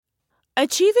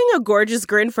Achieving a gorgeous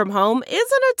grin from home isn't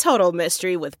a total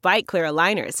mystery with Bite Clear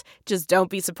aligners. Just don't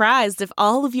be surprised if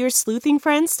all of your sleuthing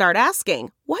friends start asking,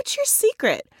 "What's your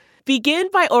secret?" Begin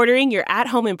by ordering your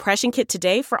at-home impression kit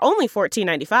today for only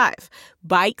 $14.95.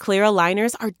 Bite Clear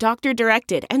aligners are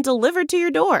doctor-directed and delivered to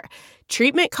your door.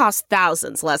 Treatment costs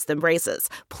thousands less than braces.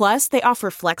 Plus, they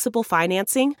offer flexible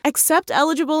financing, accept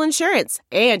eligible insurance,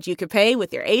 and you can pay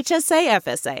with your HSA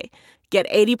FSA. Get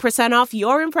 80% off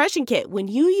your impression kit when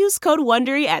you use code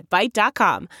WONDERY at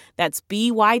Byte.com. That's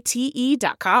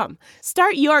BYTE.com.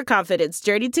 Start your confidence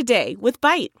journey today with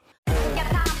Byte.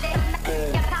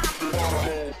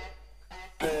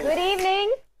 Good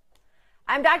evening.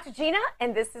 I'm Dr. Gina,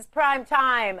 and this is Prime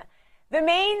Time. The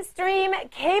mainstream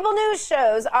cable news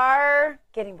shows are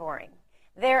getting boring.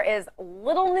 There is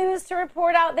little news to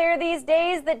report out there these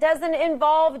days that doesn't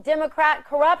involve Democrat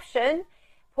corruption.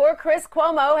 Poor Chris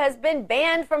Cuomo has been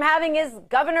banned from having his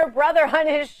governor brother on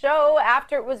his show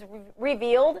after it was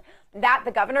revealed that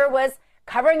the governor was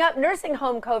covering up nursing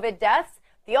home COVID deaths.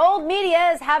 The old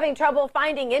media is having trouble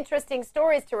finding interesting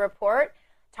stories to report.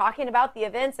 Talking about the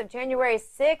events of January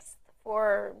 6th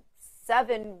for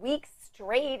 7 weeks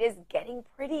straight is getting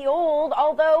pretty old,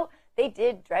 although they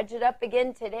did dredge it up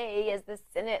again today as the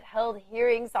Senate held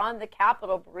hearings on the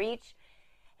Capitol breach.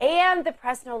 And the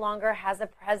press no longer has a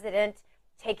president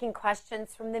taking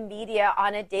questions from the media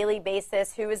on a daily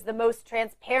basis, who is the most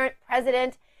transparent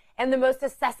president and the most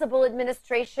accessible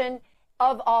administration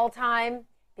of all time,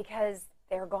 because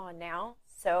they're gone now.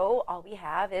 So all we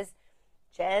have is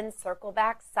Jen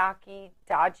Circleback Psaki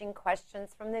dodging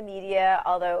questions from the media,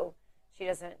 although she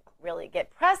doesn't really get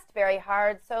pressed very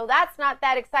hard, so that's not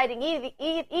that exciting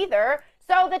either.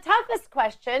 So the toughest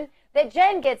question that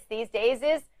Jen gets these days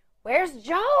is, where's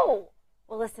Joe?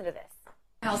 Well, listen to this.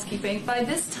 Housekeeping. By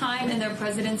this time in their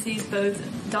presidencies, both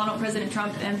President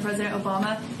Trump and President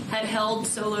Obama had held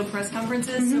solo press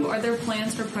conferences. Mm-hmm. So are there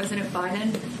plans for President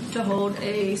Biden to hold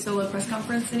a solo press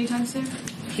conference anytime soon?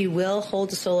 He will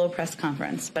hold a solo press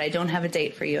conference, but I don't have a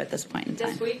date for you at this point in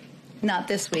time. This week? Not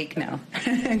this week, no.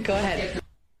 Go ahead.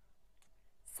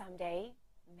 Someday,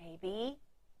 maybe,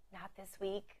 not this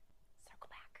week. Circle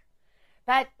back.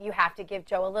 But you have to give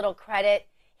Joe a little credit.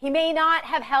 He may not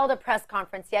have held a press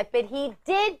conference yet, but he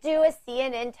did do a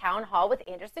CNN town hall with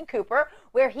Anderson Cooper,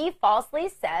 where he falsely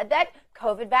said that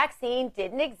COVID vaccine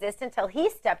didn't exist until he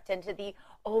stepped into the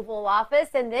Oval Office.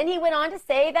 And then he went on to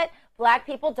say that black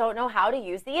people don't know how to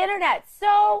use the internet.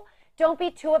 So don't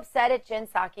be too upset at Jen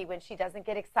Psaki when she doesn't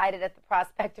get excited at the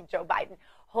prospect of Joe Biden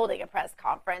holding a press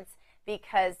conference,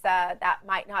 because that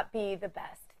might not be the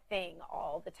best thing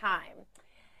all the time.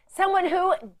 Someone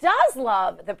who does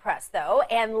love the press, though,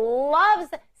 and loves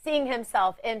seeing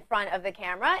himself in front of the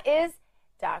camera is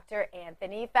Dr.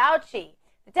 Anthony Fauci.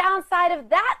 The downside of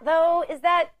that, though, is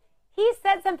that he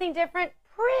said something different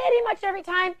pretty much every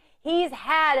time he's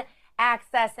had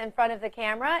access in front of the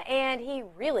camera, and he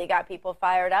really got people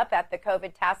fired up at the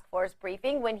COVID task force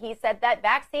briefing when he said that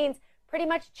vaccines pretty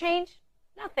much change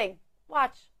nothing.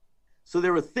 Watch. So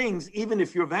there are things, even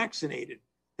if you're vaccinated,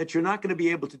 that you're not going to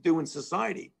be able to do in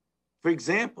society. For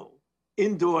example,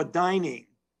 indoor dining,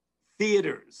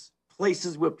 theaters,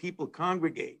 places where people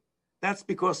congregate. That's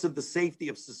because of the safety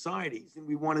of societies. And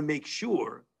we want to make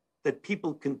sure that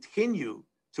people continue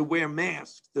to wear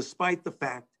masks despite the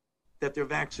fact that they're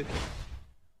vaccinated.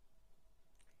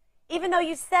 Even though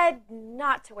you said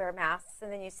not to wear masks,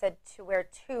 and then you said to wear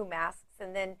 2 masks,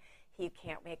 and then you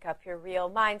can't make up your real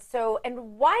mind. So,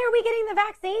 and why are we getting the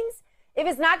vaccines if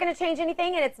it's not going to change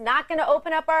anything and it's not going to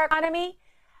open up our economy?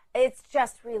 It's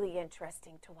just really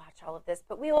interesting to watch all of this,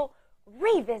 but we will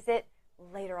revisit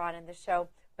later on in the show.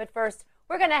 But first,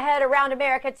 we're going to head around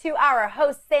America to our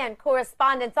hosts and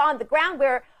correspondents on the ground,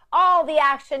 where all the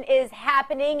action is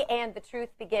happening and the truth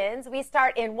begins. We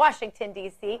start in Washington,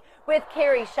 D.C. with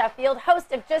Carrie Sheffield,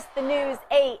 host of Just the News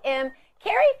AM.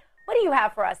 Carrie, what do you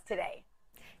have for us today?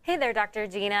 Hey there, Dr.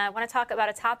 Gina. I want to talk about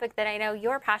a topic that I know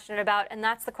you're passionate about, and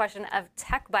that's the question of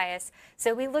tech bias.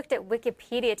 So we looked at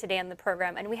Wikipedia today on the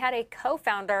program, and we had a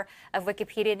co-founder of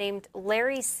Wikipedia named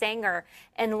Larry Sanger.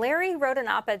 And Larry wrote an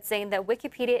op-ed saying that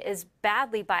Wikipedia is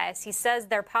badly biased. He says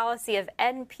their policy of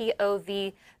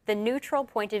NPOV, the neutral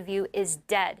point of view, is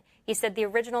dead. He said the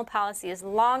original policy is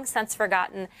long since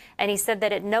forgotten, and he said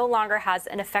that it no longer has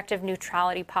an effective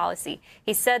neutrality policy.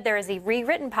 He said there is a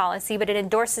rewritten policy, but it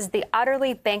endorses the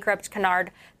utterly bankrupt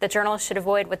canard that journalists should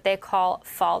avoid what they call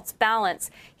false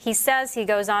balance. He says, he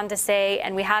goes on to say,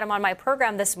 and we had him on my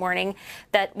program this morning,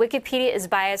 that Wikipedia is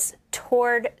biased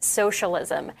toward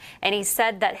socialism. And he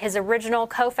said that his original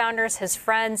co-founders, his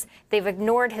friends, they've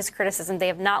ignored his criticism. They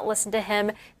have not listened to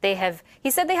him.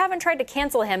 He said they haven't tried to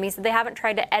cancel him. He said they haven't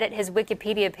tried to edit his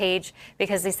Wikipedia page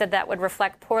because they said that would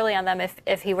reflect poorly on them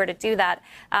if he were to do that.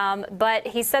 But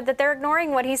he said that they're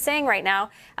ignoring what he's saying right now.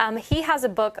 He has a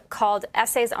book called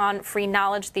Essays on Free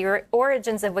Knowledge, The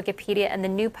Origins of Wikipedia and the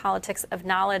New Politics of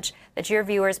Knowledge that your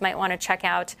viewers might want to check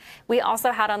out. We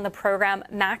also had on the program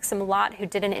Maxim Lott, who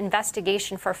did an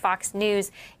investigation for Fox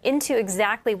News into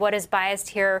exactly what is biased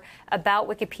here about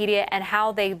Wikipedia and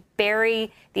how they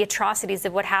bury the atrocities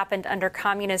of what happened under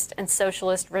communist and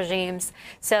socialist regimes.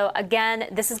 So again,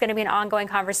 this is going to be an ongoing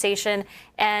conversation.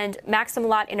 And Maxim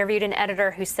Lott interviewed an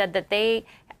editor who said that they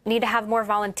need to have more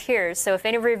volunteers. So if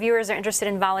any of your viewers are interested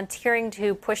in volunteering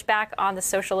to push back on the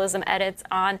socialism edits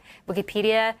on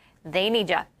Wikipedia, they need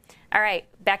you. All right,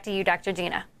 back to you, Dr.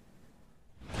 Gina.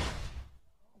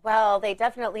 Well, they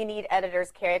definitely need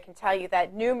editors, Carrie. I can tell you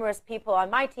that numerous people on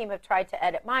my team have tried to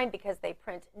edit mine because they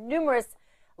print numerous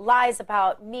lies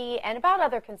about me and about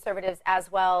other conservatives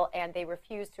as well, and they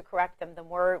refuse to correct them. The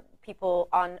more people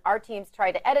on our teams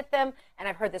try to edit them, and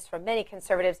I've heard this from many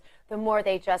conservatives, the more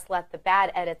they just let the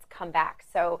bad edits come back.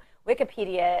 So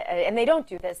Wikipedia, and they don't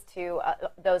do this to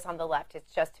those on the left,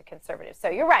 it's just to conservatives. So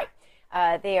you're right.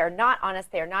 They are not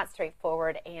honest, they are not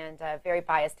straightforward, and very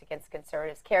biased against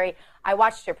conservatives. Carrie, I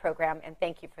watched your program, and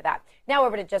thank you for that. Now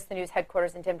over to Just the News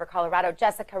headquarters in Denver, Colorado.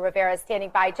 Jessica Rivera is standing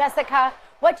by. Jessica,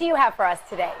 what do you have for us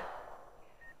today?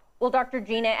 Well, Dr.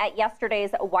 Gina, at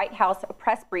yesterday's White House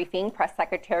press briefing, Press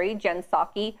Secretary Jen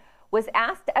Psaki was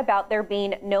asked about there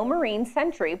being no Marine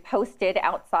sentry posted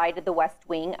outside the West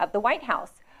Wing of the White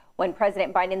House when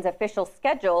President Biden's official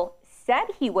schedule said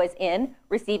he was in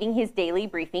receiving his daily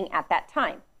briefing at that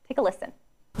time. Take a listen.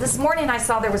 This morning I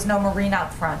saw there was no Marine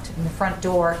out front in the front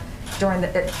door during the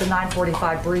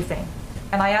 9:45 briefing.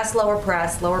 And I asked lower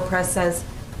press. Lower press says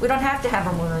we don't have to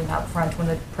have a Marine out front when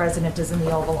the president is in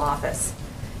the Oval Office.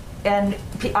 And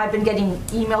I've been getting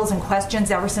emails and questions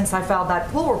ever since I filed that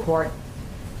pool report.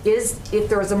 If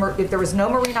there was no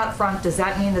Marine out front, does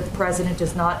that mean that the president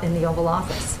is not in the Oval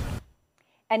Office?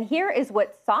 And here is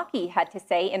what Psaki had to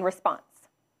say in response.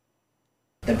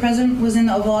 The president was in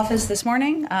the Oval Office this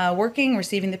morning, working,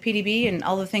 receiving the PDB, and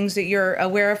all the things that you're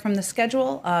aware of from the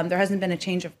schedule. There hasn't been a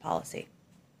change of policy.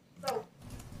 So,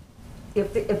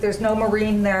 if there's no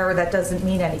Marine there, that doesn't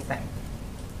mean anything.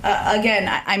 Again,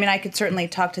 I could certainly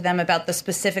talk to them about the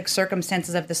specific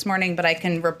circumstances of this morning, but I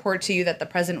can report to you that the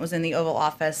president was in the Oval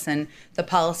Office and the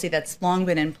policy that's long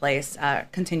been in place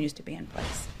continues to be in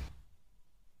place.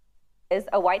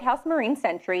 A White House Marine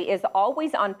sentry is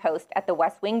always on post at the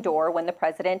West Wing door when the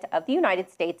President of the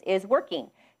United States is working.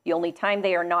 The only time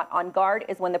they are not on guard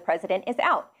is when the president is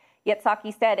out. Yet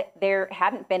Psaki said there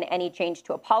hadn't been any change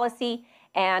to a policy,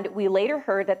 and we later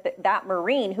heard that that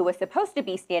Marine who was supposed to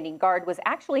be standing guard was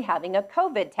actually having a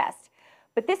COVID test.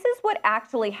 But this is what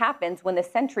actually happens when the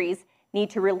sentries need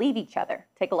to relieve each other.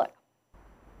 Take a look.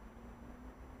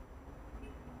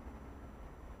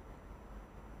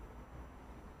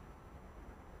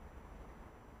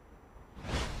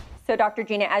 So, Dr.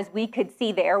 Gina, as we could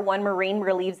see there, one Marine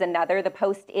relieves another. The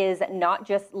post is not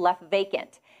just left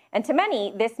vacant. And to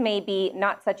many, this may be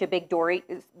not such a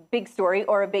big story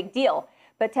or a big deal.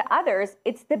 But to others,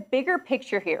 it's the bigger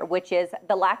picture here, which is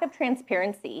the lack of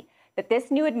transparency that this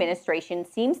new administration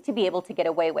seems to be able to get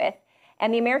away with.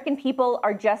 And the American people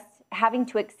are just having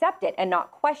to accept it and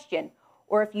not question.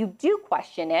 Or if you do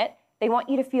question it, they want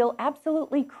you to feel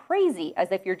absolutely crazy,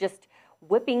 as if you're just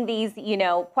whipping these,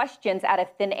 questions out of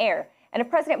thin air. And if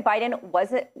President Biden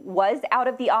was out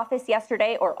of the office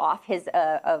yesterday or off his,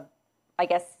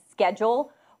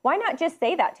 schedule, why not just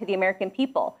say that to the American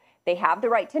people? They have the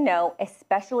right to know,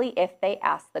 especially if they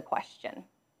ask the question.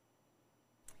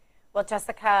 Well,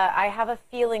 Jessica, I have a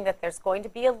feeling that there's going to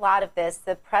be a lot of this.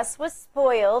 The press was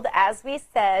spoiled, as we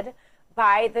said,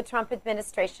 by the Trump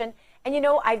administration. And,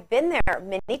 I've been there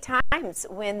many times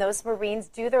when those Marines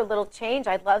do their little change.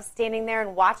 I love standing there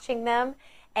and watching them.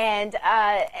 And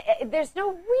there's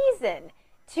no reason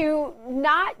to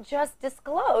not just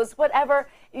disclose whatever.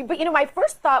 But, my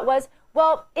first thought was,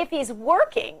 well, if he's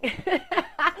working,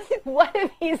 what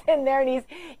if he's in there and he's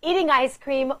eating ice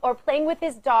cream or playing with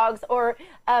his dogs or,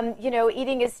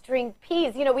 eating his string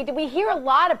peas? We hear a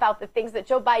lot about the things that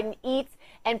Joe Biden eats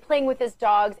and playing with his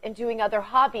dogs and doing other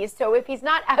hobbies. So if he's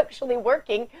not actually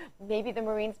working, maybe the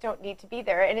Marines don't need to be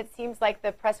there. And it seems like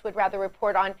the press would rather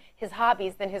report on his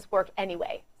hobbies than his work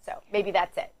anyway. So maybe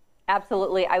that's it.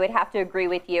 Absolutely. I would have to agree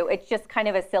with you. It's just kind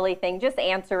of a silly thing. Just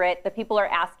answer it. The people are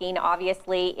asking.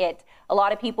 Obviously, a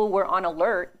lot of people were on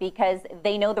alert because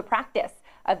they know the practice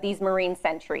of these Marine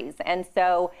sentries. And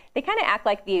so they kind of act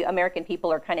like the American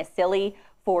people are kind of silly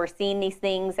for seeing these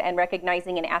things and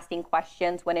recognizing and asking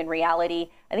questions, when in reality,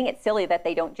 I think it's silly that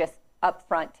they don't just up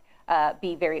front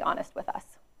be very honest with us.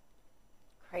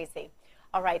 Crazy.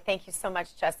 All right. Thank you so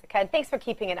much, Jessica. And thanks for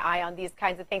keeping an eye on these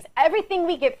kinds of things. Everything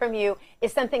we get from you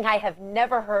is something I have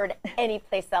never heard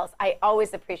anyplace else. I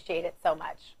always appreciate it so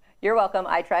much. You're welcome.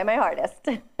 I try my hardest.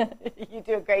 You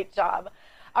do a great job.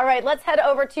 All right, let's head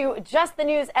over to Just the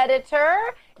News editor,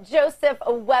 Joseph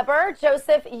Weber.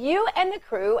 Joseph, you and the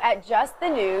crew at Just the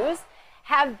News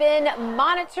have been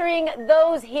monitoring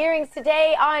those hearings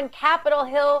today on Capitol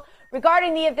Hill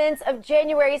regarding the events of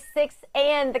January 6th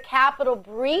and the Capitol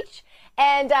breach.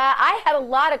 And I had a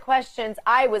lot of questions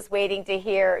I was waiting to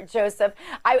hear, Joseph.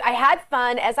 I had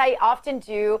fun, as I often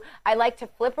do. I like to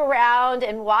flip around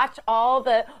and watch all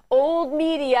the old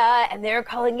media, and they're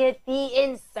calling it the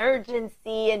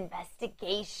insurgency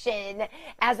investigation,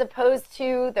 as opposed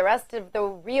to the rest of the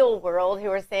real world who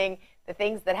are saying the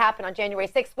things that happened on January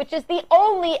 6th, which is the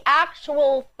only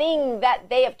actual thing that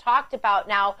they have talked about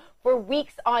now for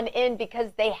weeks on end,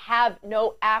 because they have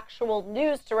no actual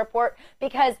news to report,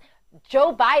 because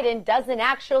Joe Biden doesn't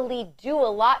actually do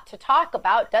a lot to talk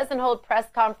about, doesn't hold press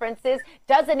conferences,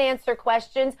 doesn't answer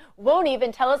questions, won't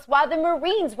even tell us why the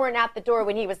Marines weren't at the door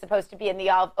when he was supposed to be in the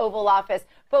Oval Office.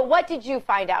 But what did you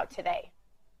find out today?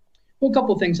 Well, a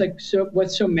couple of things. With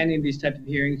so many of these types of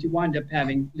hearings, you wind up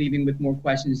leaving with more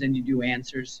questions than you do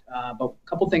answers. But a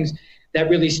couple of things that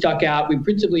really stuck out. We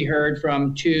principally heard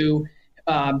from two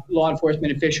law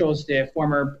enforcement officials, the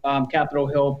former Capitol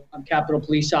Hill Capitol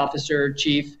Police Officer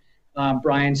Chief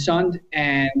Brian Sund,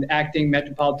 and acting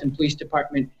Metropolitan Police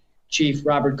Department Chief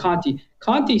Robert Conti.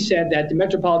 Conti said that the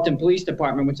Metropolitan Police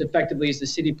Department, which effectively is the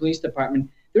city police department,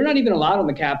 they're not even allowed on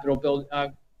the Capitol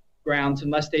grounds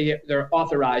unless they're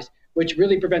authorized, which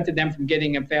really prevented them from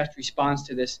getting a fast response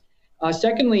to this.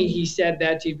 Secondly, he said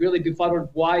that he'd really befuddled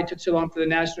why it took so long for the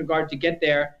National Guard to get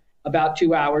there, about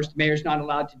 2 hours. The mayor's not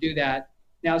allowed to do that.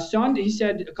 Now, Sund, he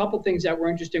said a couple things that were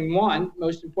interesting. One,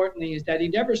 most importantly, is that he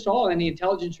never saw any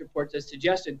intelligence reports that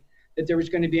suggested that there was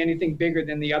going to be anything bigger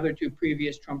than the other two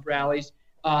previous Trump rallies.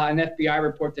 An FBI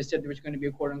report that said there was going to be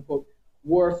a quote-unquote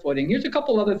war footing. Here's a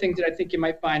couple other things that I think you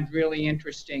might find really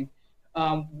interesting.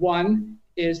 One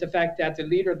is the fact that the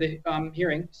leader of the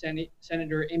hearing,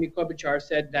 Senator Amy Klobuchar,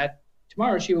 said that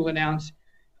tomorrow she will announce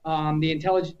when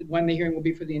the hearing will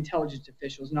be for the intelligence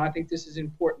officials. Now, I think this is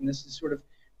important. This is sort of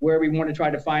where we want to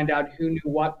try to find out who knew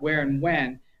what, where, and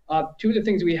when. Two of the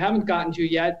things we haven't gotten to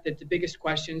yet, that the biggest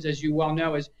questions, as you well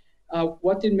know, is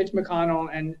what did Mitch McConnell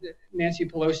and Nancy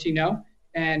Pelosi know?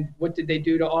 And what did they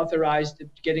do to authorize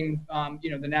getting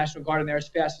the National Guard in there as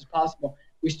fast as possible?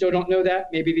 We still don't know that.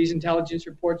 Maybe these intelligence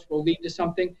reports will lead to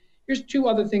something. Here's two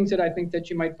other things that I think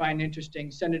that you might find interesting.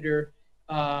 Senator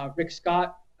Rick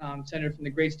Scott, senator from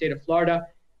the great state of Florida,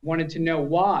 wanted to know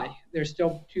why there's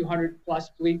still 200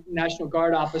 plus National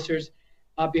Guard officers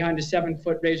behind a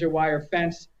 7-foot razor wire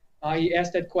fence. He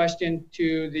asked that question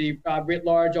to the writ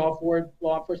large, all four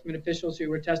law enforcement officials who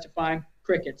were testifying.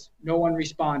 Crickets. No one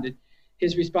responded.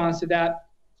 His response to that,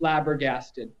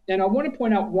 flabbergasted. And I want to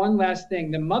point out one last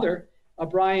thing. The mother of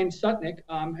Brian Sutnick,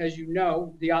 as you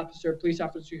know, the police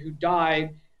officer who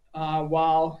died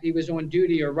while he was on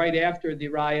duty or right after the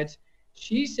riots,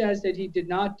 she says that he did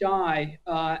not die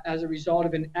as a result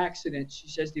of an accident. She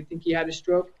says they think he had a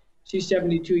stroke. She's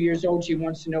 72 years old. She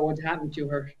wants to know what happened to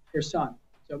her son.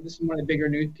 So this is one of the bigger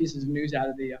pieces of news out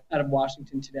of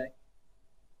Washington today.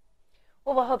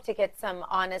 Well, we'll hope to get some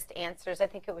honest answers. I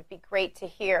think it would be great to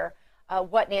hear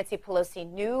what Nancy Pelosi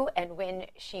knew and when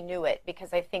she knew it,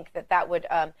 because I think that would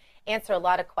answer a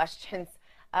lot of questions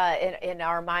in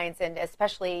our minds, and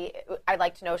especially I'd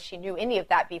like to know if she knew any of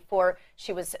that before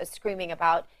she was screaming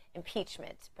about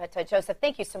impeachment. But Joseph,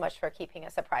 thank you so much for keeping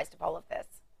us apprised of all of this.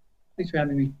 Thanks for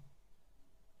having me.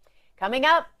 Coming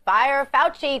up, Fire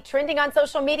Fauci trending on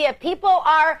social media. People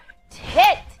are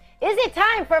ticked. Is it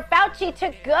time for Fauci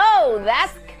to go?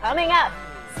 That's coming up.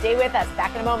 Stay with us.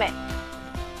 Back in a moment.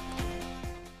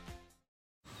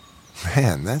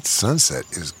 Man, that sunset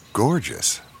is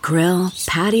gorgeous. Grill,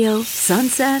 patio,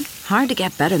 sunset. Hard to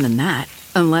get better than that.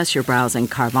 Unless you're browsing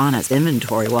Carvana's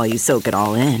inventory while you soak it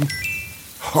all in.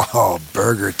 Oh,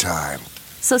 burger time.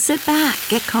 So sit back,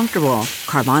 get comfortable.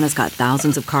 Carvana's got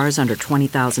thousands of cars under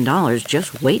 $20,000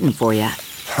 just waiting for you.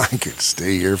 I could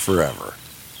stay here forever.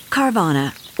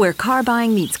 Carvana, where car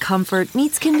buying meets comfort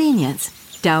meets convenience.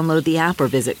 Download the app or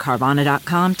visit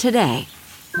Carvana.com today.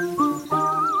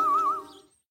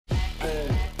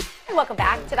 Welcome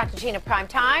back to Dr. Gina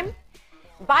Primetime.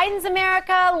 Biden's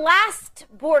America last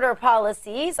border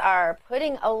policies are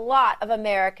putting a lot of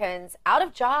Americans out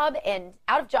of jobs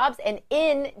and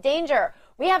in danger.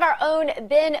 We have our own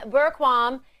Ben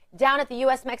Bergquam down at the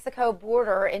U.S.-Mexico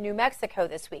border in New Mexico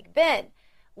this week. Ben,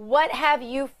 what have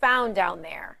you found down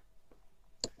there?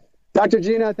 Dr.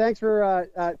 Gina, thanks for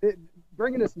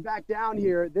bringing us back down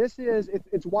here.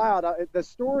 It's wild. The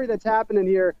story that's happening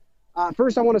here.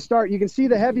 First, I want to start. You can see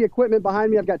the heavy equipment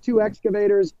behind me. I've got 2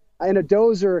 excavators and a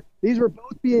dozer. These were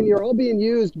both all being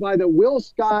used by the Will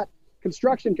Scott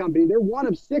Construction Company. They're one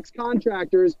of 6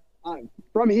 contractors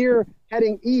from here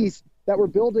heading east that were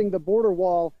building the border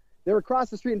wall. They're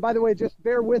across the street. And by the way, just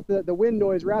bear with the wind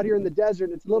noise. We're out here in the desert.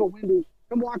 It's a little windy.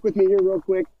 Come walk with me here real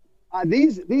quick.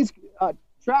 These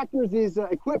tractors,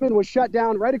 equipment was shut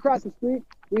down right across the street.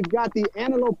 We've got the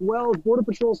Antelope Wells Border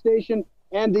Patrol Station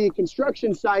and the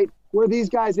construction site where these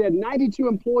guys had 92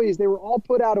 employees. They were all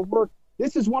put out of work.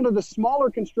 This is one of the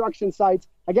smaller construction sites.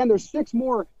 Again, there's 6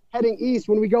 more heading east.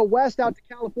 When we go west out to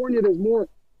California, there's more.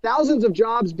 Thousands of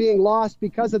jobs being lost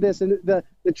because of this. And the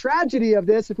tragedy of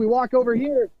this, if we walk over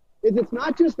here, is it's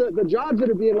not just the jobs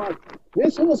that are being lost.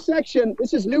 This whole section,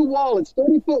 this is new wall. It's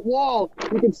 30-foot wall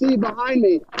you can see behind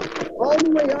me. All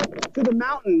the way up to the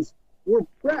mountains were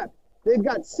prepped. They've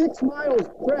got 6 miles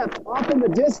prepped off in the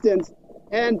distance.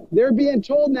 And they're being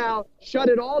told now, shut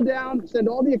it all down, send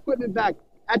all the equipment back.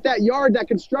 At that yard, that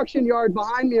construction yard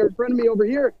behind me or in front of me over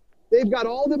here, they've got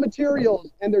all the materials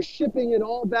and they're shipping it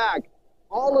all back.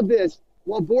 All of this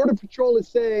while Border Patrol is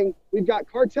saying we've got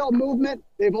cartel movement.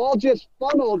 They've all just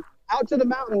funneled out to the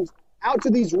mountains, out to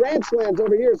these ranch lands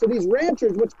over here. So these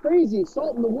ranchers, what's crazy,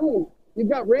 salt in the wound, you've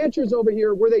got ranchers over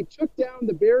here where they took down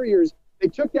the barriers. They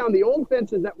took down the old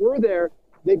fences that were there.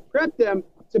 They prepped them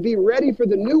to be ready for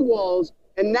the new walls.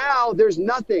 And now there's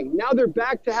nothing. Now they're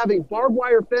back to having barbed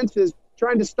wire fences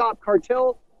trying to stop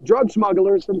cartel drug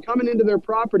smugglers from coming into their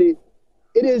property.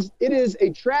 It is a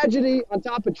tragedy on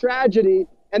top of tragedy.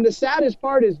 And the saddest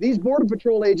part is these Border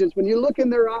Patrol agents, when you look in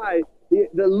their eye,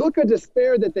 the look of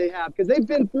despair that they have, because they've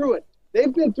been through it.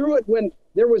 They've been through it when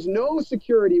there was no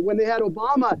security, when they had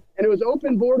Obama and it was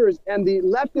open borders and the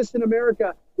leftists in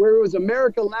America where it was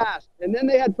America last. And then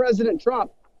they had President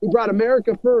Trump who brought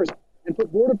America first and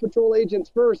put Border Patrol agents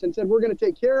first and said, we're going to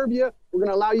take care of you. We're going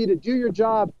to allow you to do your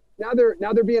job. Now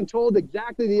they're being told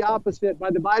exactly the opposite by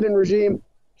the Biden regime.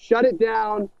 Shut it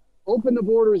down, open the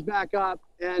borders back up.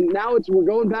 And now we're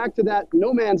going back to that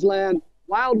no man's land,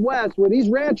 Wild West, where these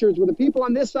ranchers, where the people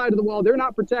on this side of the wall, they're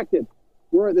not protected.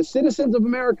 Where the citizens of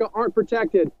America aren't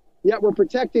protected, yet we're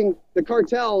protecting the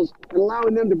cartels and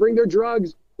allowing them to bring their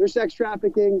drugs, their sex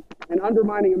trafficking, and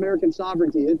undermining American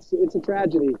sovereignty. It's a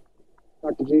tragedy,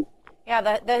 Dr. G.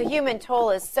 Yeah, the human toll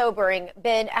is sobering.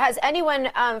 Ben, has anyone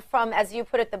from, as you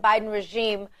put it, the Biden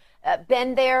regime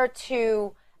been there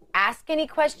to ask any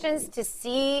questions to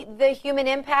see the human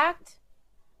impact?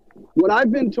 What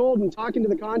I've been told in talking to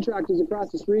the contractors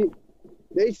across the street,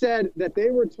 they said that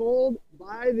they were told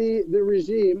by the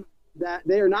regime that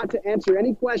they are not to answer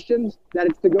any questions, that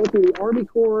it's to go through the Army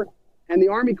Corps, and the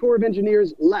Army Corps of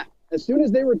Engineers left. As soon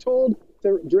as they were told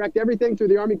to direct everything through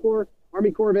the Army Corps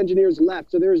of Engineers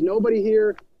left. So there is nobody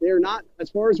here. They are not, as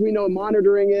far as we know,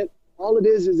 monitoring it. All it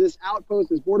is this outpost,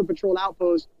 this Border Patrol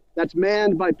outpost that's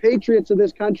manned by patriots of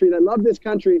this country that love this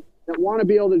country, that want to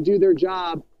be able to do their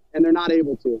job, and they're not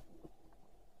able to.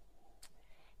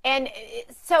 And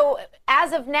so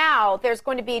as of now, there's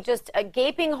going to be just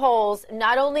gaping holes,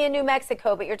 not only in New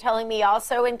Mexico, but you're telling me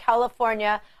also in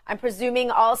California, I'm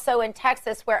presuming also in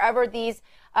Texas, wherever these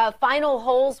final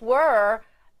holes were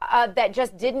that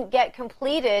just didn't get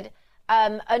completed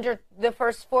under the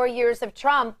first 4 years of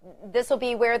Trump. This will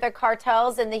be where the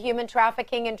cartels and the human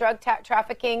trafficking and drug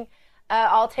trafficking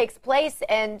all takes place.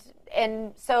 And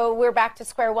so we're back to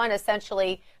square one,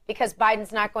 essentially, because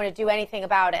Biden's not going to do anything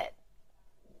about it.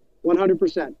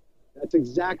 100%. That's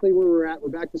exactly where we're at. We're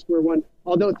back to square one.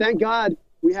 Although, thank God,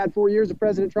 we had 4 years of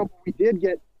President Trump. We did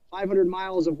get 500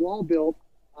 miles of wall built.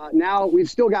 Now we've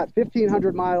still got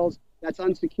 1,500 miles that's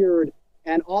unsecured.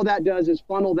 And all that does is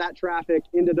funnel that traffic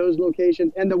into those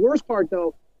locations. And the worst part,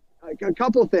 though, a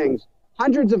couple things.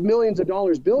 Hundreds of millions of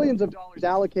dollars, billions of dollars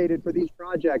allocated for these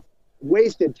projects,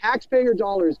 wasted. Taxpayer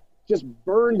dollars just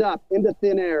burned up into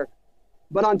thin air.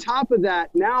 But on top of that,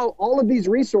 now all of these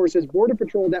resources, Border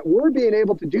Patrol, that were being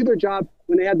able to do their job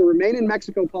when they had the Remain in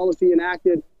Mexico policy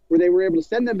enacted, where they were able to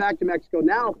send them back to Mexico.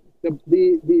 Now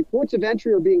the ports of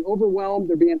entry are being overwhelmed,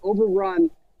 they're being overrun,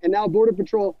 and now Border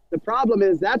Patrol, the problem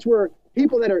is that's where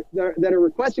people that are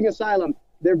requesting asylum,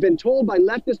 they've been told by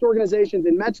leftist organizations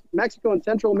in Mexico and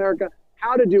Central America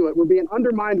how to do it. We're being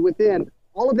undermined within.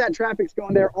 All of that traffic's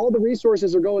going there. All the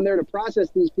resources are going there to process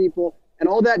these people. And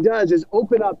all that does is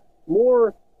open up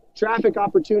more traffic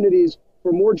opportunities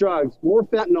for more drugs, more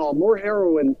fentanyl, more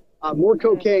heroin, more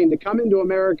cocaine to come into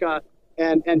America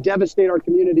and devastate our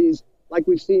communities like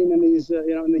we've seen in these,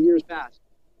 in the years past.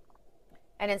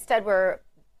 And instead, we're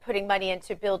putting money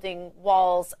into building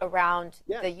walls around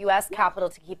the U.S. Capitol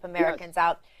to keep Americans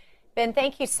out. Ben,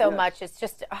 thank you so much. It's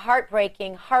just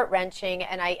heartbreaking, heart-wrenching,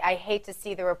 and I hate to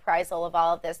see the reprisal of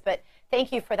all of this. But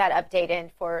thank you for that update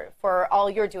and for all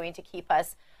you're doing to keep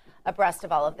us abreast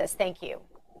of all of this. Thank you.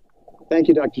 Thank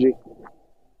you, Dr. G.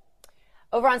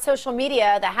 Over on social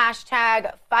media, the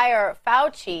hashtag Fire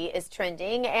Fauci is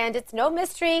trending, and it's no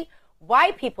mystery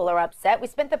why people are upset. We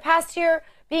spent the past year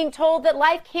being told that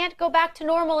life can't go back to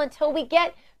normal until we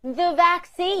get the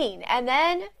vaccine. And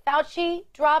then Fauci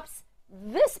drops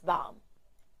this bomb.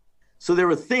 So there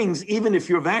are things, even if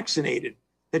you're vaccinated,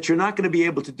 that you're not going to be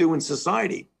able to do in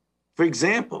society. For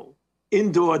example,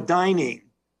 indoor dining,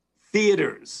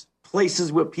 theaters,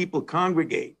 places where people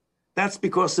congregate. That's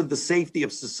because of the safety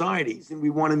of societies. And we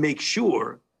want to make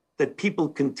sure that people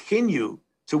continue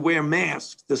to wear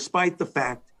masks despite the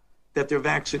fact that they're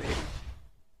vaccinated.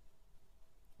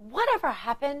 Whatever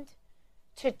happened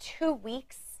to 2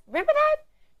 weeks? Remember that?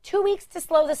 2 weeks to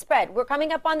slow the spread. We're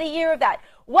coming up on the year of that.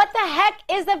 What the heck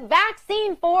is a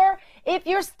vaccine for if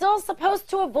you're still supposed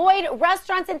to avoid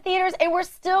restaurants and theaters and we're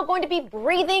still going to be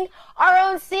breathing our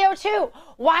own CO2?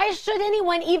 Why should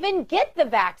anyone even get the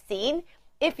vaccine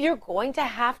if you're going to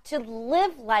have to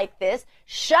live like this,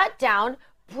 shut down,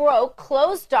 broke,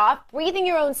 closed off, breathing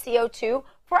your own CO2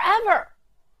 forever?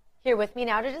 Here with me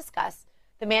now to discuss,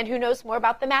 the man who knows more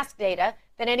about the mask data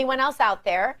than anyone else out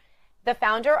there, the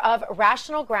founder of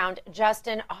Rational Ground,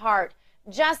 Justin Hart.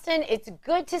 Justin, it's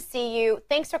good to see you.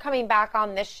 Thanks for coming back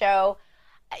on this show.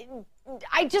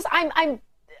 I'm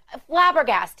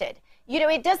flabbergasted.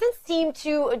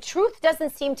 Truth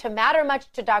doesn't seem to matter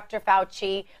much to Dr.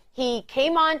 Fauci. He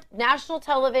came on national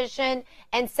television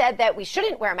and said that we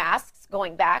shouldn't wear masks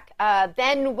going back.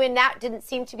 Then when that didn't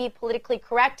seem to be politically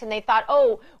correct and they thought,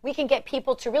 we can get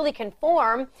people to really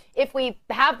conform if we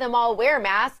have them all wear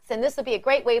masks, and this will be a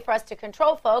great way for us to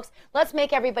control folks. Let's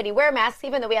make everybody wear masks,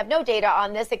 even though we have no data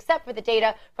on this except for the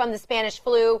data from the Spanish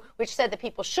flu, which said that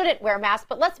people shouldn't wear masks,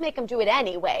 but let's make them do it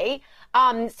anyway.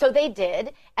 So they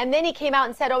did. And then he came out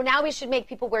and said, now we should make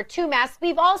people wear 2 masks.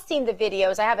 We've all seen the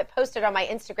videos. I have it posted on my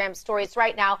Instagram stories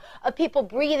right now of people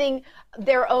breathing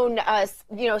their own,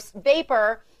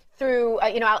 vapor through,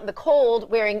 out in the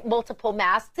cold, wearing multiple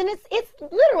masks. And it's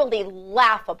literally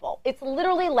laughable. It's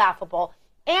literally laughable.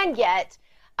 And yet,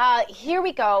 here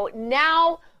we go.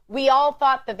 Now we all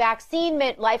thought the vaccine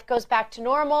meant life goes back to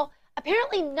normal.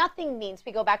 Apparently nothing means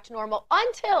we go back to normal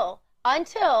until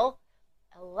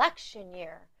election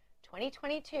year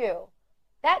 2022.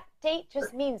 That date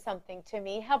just means something to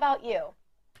me. How about you?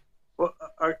 Well,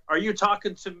 are you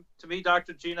talking to me,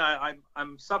 Dr. Gina?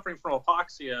 I'm suffering from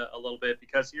hypoxia a little bit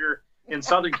because here in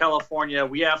Southern California,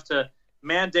 we have to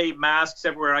mandate masks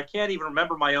everywhere. I can't even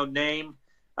remember my own name.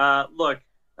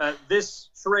 This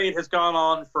charade has gone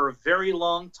on for a very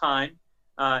long time,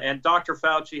 and Dr.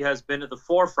 Fauci has been at the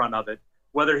forefront of it.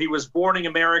 Whether he was warning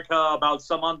America about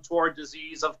some untoward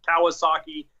disease of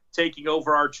Kawasaki taking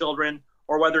over our children,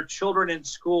 or whether children in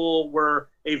school were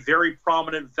a very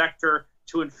prominent vector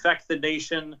to infect the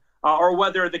nation, or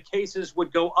whether the cases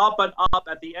would go up and up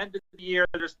at the end of the year.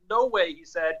 There's no way, he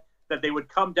said, that they would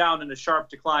come down in a sharp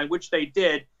decline, which they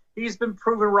did. He's been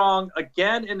proven wrong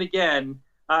again and again,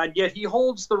 yet he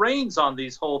holds the reins on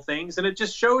these whole things. And it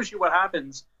just shows you what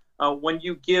happens when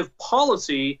you give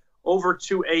policy over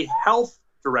to a health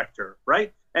director,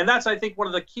 right? And that's, I think, one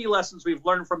of the key lessons we've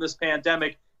learned from this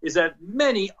pandemic is that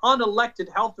many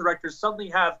unelected health directors suddenly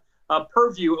have a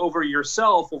purview over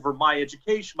yourself, over my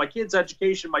education, my kids'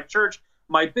 education, my church,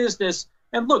 my business.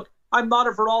 And look, I'm not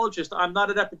a virologist, I'm not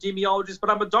an epidemiologist, but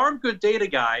I'm a darn good data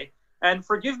guy. And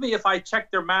forgive me if I check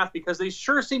their math, because they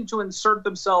sure seem to insert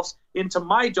themselves into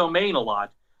my domain a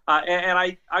lot.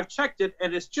 And I've checked it,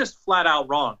 and it's just flat out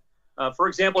wrong. For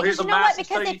example, here's a massive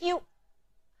study.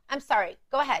 I'm sorry,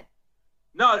 go ahead.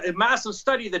 No, a massive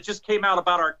study that just came out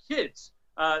about our kids.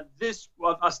 A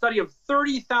study of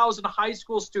 30,000 high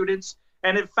school students,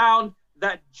 and it found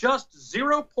that just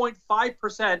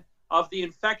 0.5% of the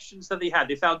infections that they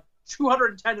found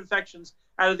 210 infections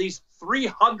out of these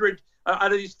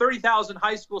 30,000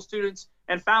 high school students,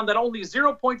 and found that only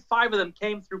 0.5 of them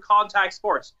came through contact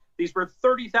sports. These were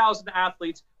 30,000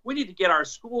 athletes. We need to get our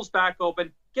schools back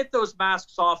open, get those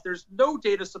masks off. There's no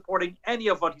data supporting any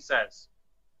of what he says.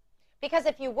 Because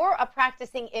if you were a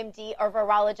practicing MD or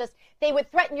virologist, they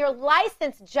would threaten your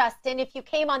license, Justin, if you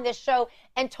came on this show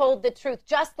and told the truth.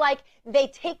 Just like they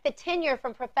take the tenure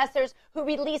from professors who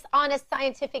release honest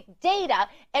scientific data,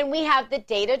 and we have the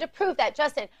data to prove that.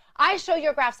 Justin, I show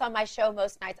your graphs on my show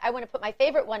most nights. I want to put my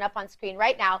favorite one up on screen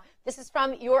right now. This is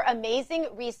from your amazing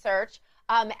research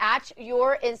at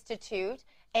your institute.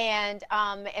 And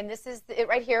this is it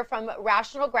right here from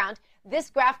Rational Ground.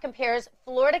 This graph compares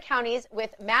Florida counties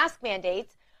with mask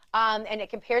mandates, and it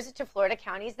compares it to Florida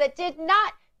counties that did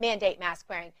not mandate mask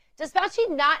wearing. Does Fauci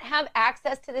not have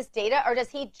access to this data, or does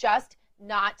he just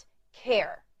not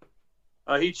care?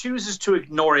 He chooses to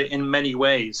ignore it in many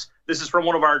ways. This is from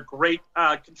one of our great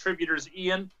contributors,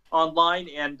 Ian, online,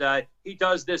 and he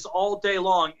does this all day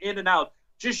long, in and out,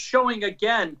 just showing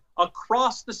again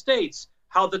across the states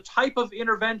how the type of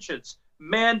interventions,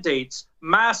 mandates,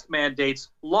 mask mandates,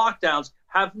 lockdowns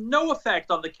have no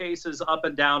effect on the cases up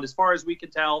and down, as far as we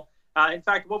can tell. In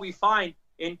fact, what we find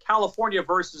in California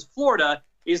versus Florida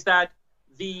is that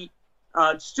the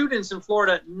students in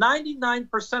Florida,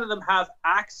 99% of them have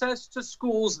access to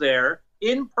schools there,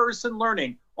 in-person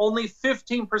learning. Only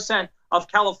 15%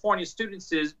 of California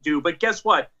students do. But guess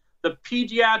what? The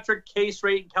pediatric case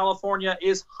rate in California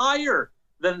is higher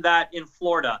than that in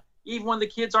Florida, even when the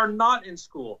kids are not in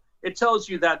school. It tells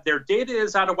you that their data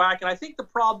is out of whack. And I think the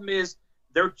problem is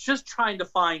they're just trying to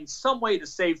find some way to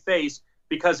save face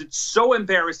because it's so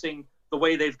embarrassing the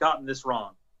way they've gotten this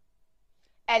wrong.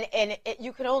 And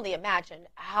you can only imagine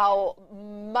how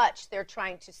much they're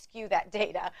trying to skew that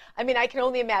data. I mean, I can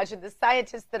only imagine the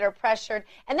scientists that are pressured.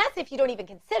 And that's if you don't even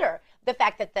consider the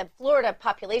fact that the Florida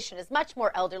population is much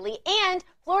more elderly and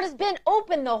Florida's been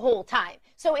open the whole time.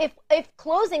 So if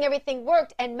closing everything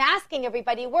worked and masking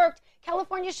everybody worked,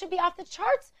 California should be off the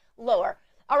charts lower.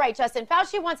 All right, Justin,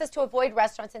 Fauci wants us to avoid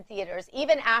restaurants and theaters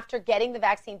even after getting the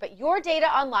vaccine. But your data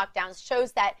on lockdowns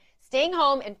shows that staying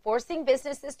home and forcing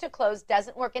businesses to close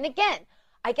doesn't work. And again,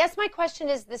 I guess my question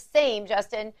is the same,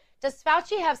 Justin. Does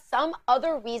Fauci have some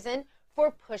other reason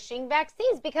for pushing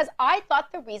vaccines? Because I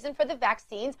thought the reason for the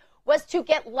vaccines was to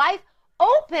get life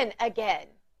open again.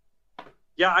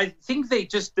 Yeah, I think they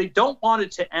don't want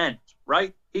it to end,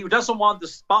 right? He doesn't want the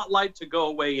spotlight to go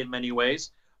away in many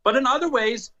ways. But in other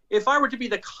ways, if I were to be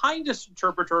the kindest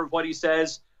interpreter of what he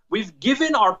says, we've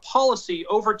given our policy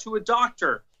over to a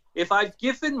doctor. If I've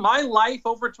given my life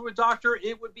over to a doctor,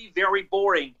 it would be very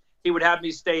boring. He would have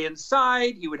me stay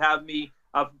inside. He would have me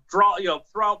throw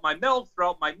out my milk,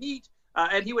 throw out my meat,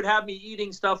 and he would have me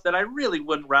eating stuff that I really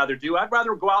wouldn't rather do. I'd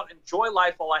rather go out and enjoy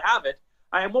life while I have it.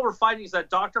 And what we're finding is that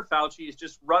Dr. Fauci is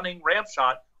just running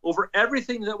rampshot over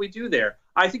everything that we do there.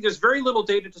 I think there's very little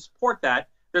data to support that.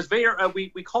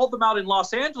 We called them out in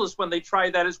Los Angeles when they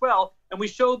tried that as well, and we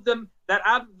showed them that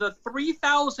out of the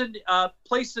 3,000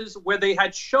 places where they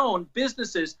had shown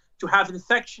businesses to have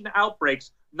infection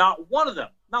outbreaks, not one of them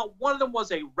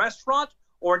was a restaurant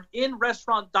or an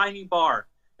in-restaurant dining bar.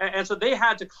 And so they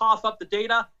had to cough up the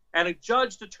data, and a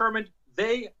judge determined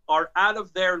they are out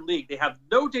of their league. They have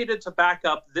no data to back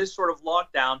up this sort of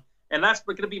lockdown. And that's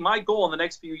going to be my goal in the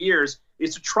next few years,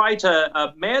 is to try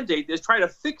to mandate this, try to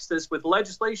fix this with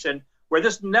legislation where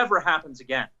this never happens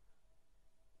again.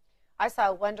 I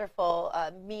saw a wonderful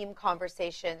meme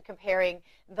conversation comparing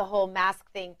the whole mask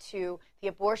thing to the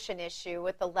abortion issue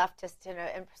with the leftist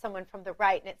and someone from the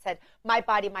right. And it said, my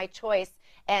body, my choice.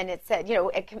 And it said,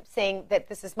 saying that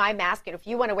this is my mask. And if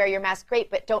you want to wear your mask, great,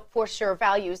 but don't force your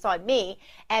values on me.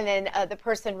 And then the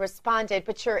person responded,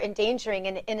 but you're endangering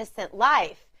an innocent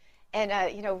life. And,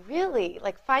 really,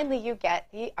 finally you get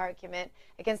the argument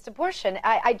against abortion.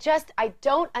 I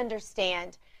don't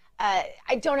understand.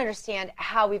 I don't understand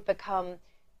how we've become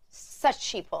such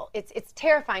sheeple. It's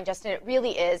terrifying, Justin. It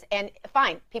really is. And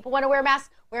fine, people want to wear masks,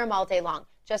 wear them all day long.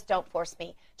 Just don't force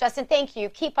me. Justin, thank you.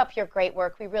 Keep up your great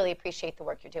work. We really appreciate the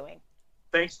work you're doing.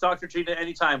 Thanks, Dr. Gina.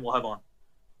 Anytime we'll have on.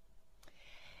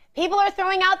 People are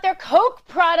throwing out their Coke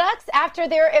products after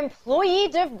their employee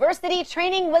diversity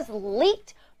training was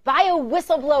leaked by a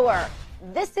whistleblower.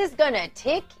 This is gonna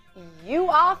tick you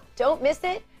off. Don't miss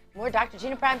it. More Dr.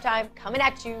 Gina Primetime coming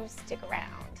at you. Stick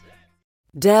around.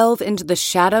 Delve into the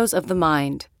shadows of the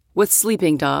mind with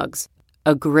Sleeping Dogs,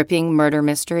 a gripping murder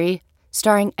mystery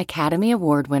starring Academy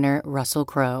Award winner Russell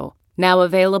Crowe. Now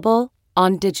available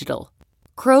on digital.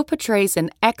 Crowe portrays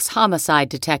an ex-homicide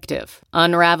detective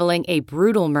unraveling a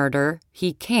brutal murder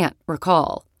he can't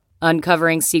recall.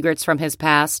 Uncovering secrets from his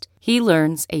past, he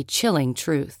learns a chilling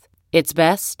truth. It's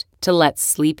best to let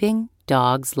sleeping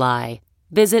dogs lie.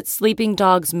 Visit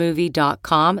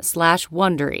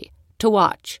sleepingdogsmovie.com/Wondery to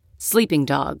watch Sleeping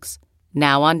Dogs,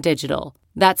 now on digital.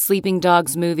 That's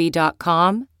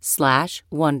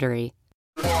sleepingdogsmovie.com/Wondery.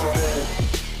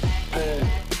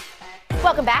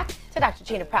 Welcome back to Dr.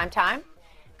 Gina Primetime.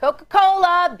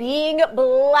 Coca-Cola being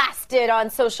blasted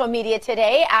on social media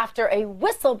today after a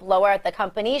whistleblower at the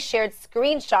company shared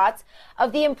screenshots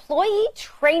of the employee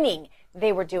training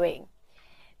they were doing.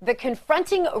 The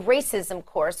Confronting Racism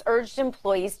course urged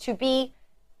employees to be,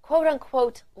 quote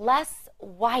unquote, less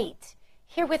white.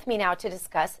 Here with me now to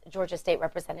discuss Georgia State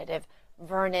Representative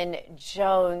Vernon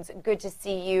Jones. Good to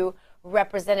see you,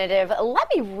 Representative. Let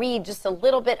me read just a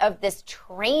little bit of this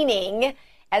training,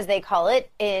 as they call it,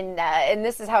 and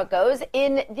this is how it goes.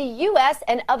 In the U.S.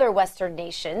 and other Western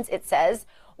nations, it says,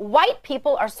 white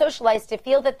people are socialized to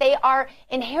feel that they are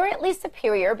inherently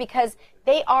superior because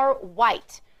they are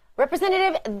white.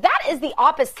 Representative, that is the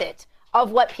opposite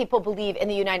of what people believe in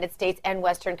the United States and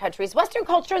Western countries. Western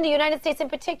culture and the United States in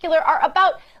particular are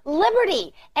about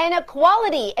liberty and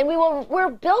equality. And we're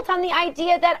built on the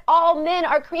idea that all men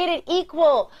are created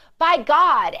equal by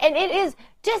God. And it is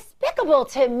despicable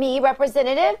to me,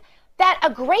 Representative, that a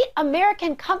great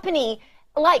American company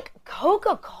like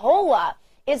Coca-Cola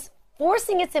is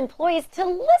forcing its employees to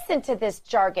listen to this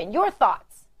jargon. Your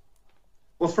thoughts?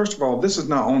 Well, first of all, this is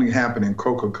not only happening in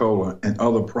Coca-Cola and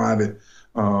other private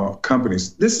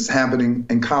companies. This is happening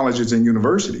in colleges and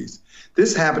universities.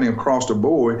 This is happening across the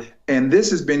board, and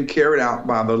this has been carried out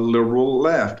by the liberal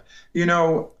left. You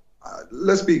know,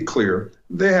 let's be clear.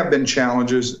 There have been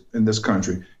challenges in this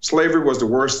country. Slavery was the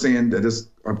worst sin that this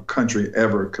country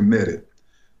ever committed.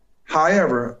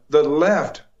 However, the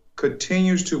left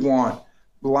continues to want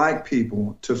Black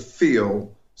people to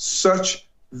feel such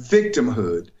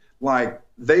victimhood, like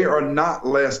they are not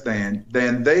less than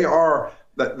they are.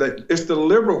 That it's the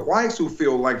liberal whites who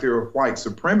feel like they're white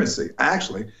supremacy.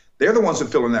 Actually, they're the ones who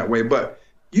feel in that way. But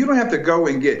you don't have to go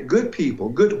and get good people,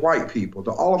 good white people,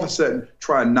 to all of a sudden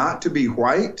try not to be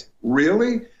white.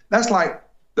 Really? That's like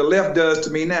the left does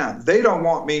to me now. They don't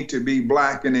want me to be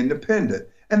Black and independent.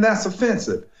 And that's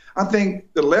offensive. I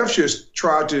think the left should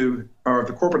try to, or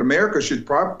the corporate America should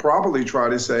probably try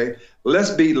to say,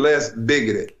 let's be less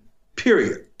bigoted,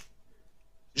 period.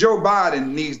 Joe Biden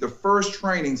needs the first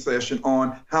training session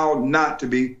on how not to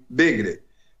be bigoted.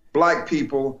 Black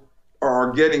people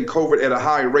are getting COVID at a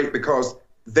high rate because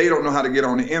they don't know how to get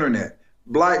on the internet.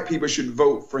 Black people should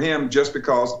vote for him just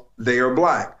because they are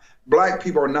Black. Black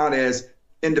people are not as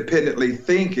independently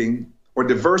thinking or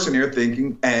diverse in their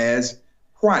thinking as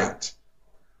white.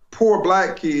 Poor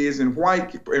Black kids and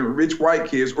rich white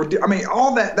kids,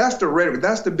 all that, that's the rhetoric,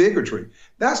 that's the bigotry.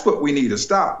 That's what we need to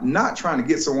stop, not trying to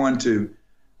get someone to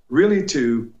really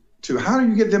to how do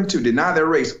you get them to deny their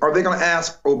race? Are they going to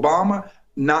ask Obama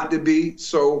not to be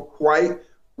so white,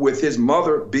 with his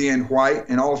mother being white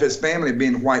and all of his family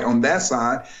being white on that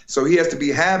side? So he has to be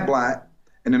half Black,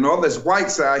 and then on this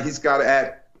white side, he's got to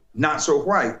act not so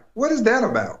white. What is that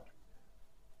about?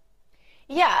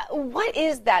 Yeah, what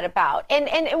is that about? And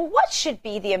what should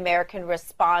be the American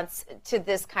response to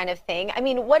this kind of thing? I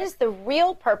mean, what is the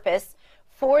real purpose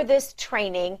for this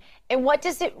training, and what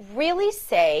does it really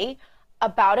say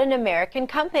about an American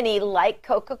company like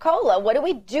Coca-Cola? What do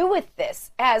we do with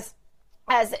this as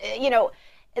you know,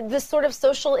 the sort of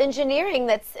social engineering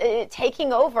that's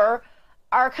taking over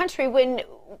our country when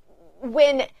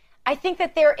I think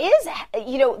that there is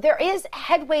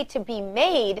headway to be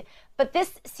made, but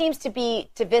this seems to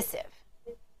be divisive.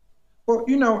 Well,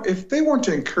 you know, if they want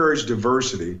to encourage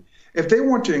diversity, if they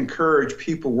want to encourage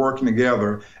people working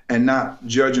together and not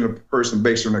judging a person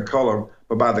based on their color,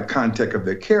 but by the context of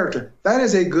their character, that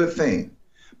is a good thing.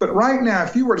 But right now,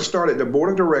 if you were to start at the board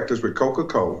of directors with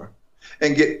Coca-Cola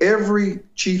and get every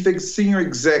senior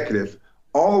executive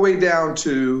all the way down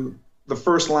to the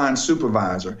first line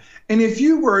supervisor, and if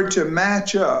you were to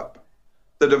match up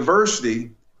the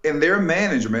diversity in their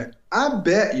management, I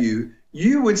bet you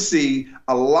would see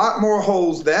a lot more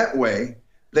holes that way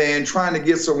than trying to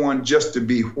get someone just to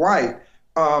be white.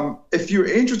 If you're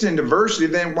interested in diversity,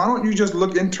 then why don't you just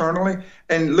look internally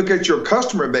and look at your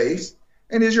customer base?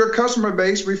 And is your customer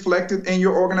base reflected in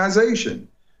your organization?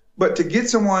 But to get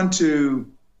someone to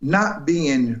not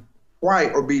being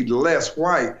white or be less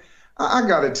white, I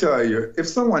got to tell you, if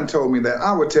someone told me that,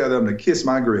 I would tell them to kiss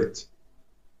my grits.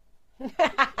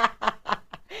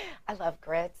 I love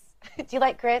grits. Do you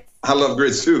like grits? I love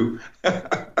grits too.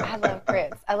 I love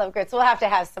grits. I love grits. We'll have to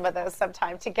have some of those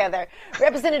sometime together.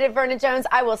 Representative Vernon Jones,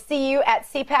 I will see you at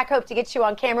CPAC. Hope to get you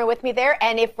on camera with me there.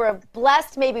 And if we're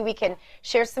blessed, maybe we can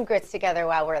share some grits together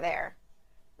while we're there.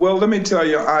 Well, let me tell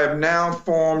you, I have now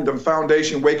formed a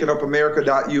foundation,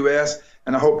 wakingupamerica.us,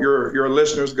 and I hope your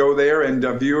listeners go there and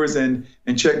viewers and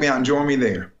check me out and join me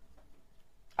there.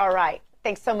 All right.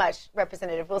 Thanks so much,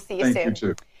 Representative. We'll see you soon. Thank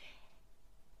you, too.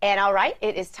 And all right,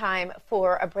 it is time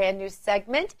for a brand new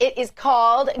segment. It is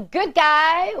called Good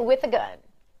Guy with a Gun.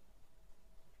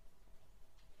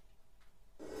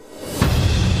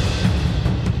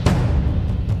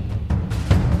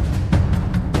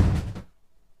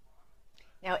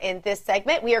 Now, in this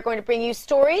segment, we are going to bring you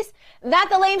stories that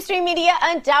the lamestream media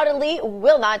undoubtedly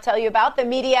will not tell you about. The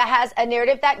media has a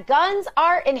narrative that guns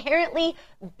are inherently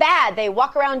bad. They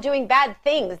walk around doing bad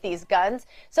things, these guns.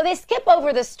 So they skip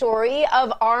over the story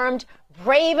of armed,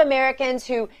 brave Americans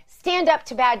who stand up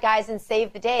to bad guys and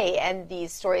save the day. And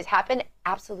these stories happen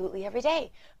absolutely every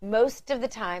day. Most of the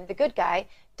time, the good guy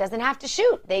doesn't have to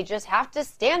shoot. They just have to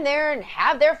stand there and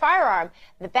have their firearm.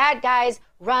 The bad guys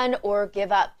run or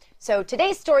give up. So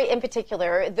today's story in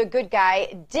particular, the good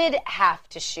guy did have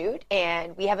to shoot,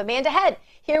 and we have Amanda Head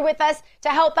here with us to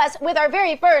help us with our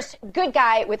very first Good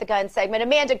Guy with a Gun segment.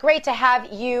 Amanda, great to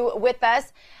have you with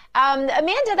us.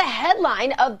 Amanda, the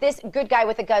headline of this Good Guy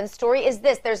with a Gun story is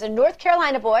this. There's a North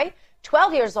Carolina boy,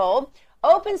 12 years old,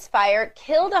 opens fire,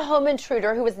 killed a home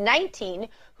intruder who was 19,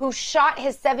 who shot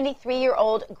his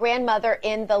 73-year-old grandmother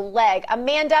in the leg.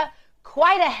 Amanda,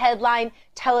 quite a headline.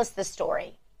 Tell us the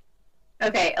story.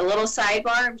 Okay, a little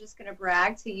sidebar. I'm just going to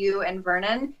brag to you and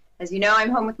Vernon. As you know, I'm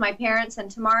home with my parents,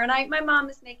 and tomorrow night my mom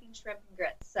is making shrimp and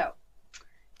grits. So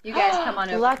you guys come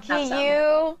on over. Lucky and have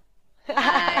you.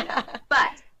 I know.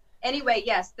 But anyway,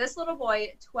 yes, this little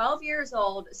boy, 12 years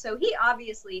old, so he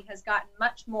obviously has gotten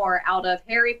much more out of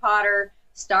Harry Potter,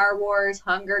 Star Wars,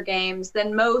 Hunger Games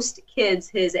than most kids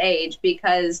his age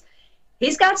because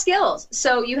he's got skills.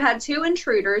 So you had two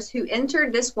intruders who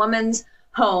entered this woman's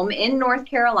home in North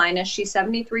Carolina. She's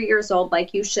 73 years old,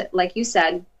 like you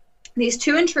said. These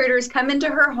two intruders come into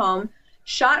her home,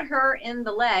 shot her in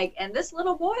the leg, and this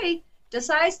little boy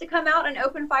decides to come out and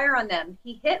open fire on them.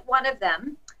 He hit one of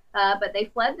them, but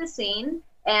they fled the scene.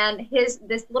 And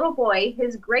this little boy,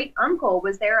 his great uncle,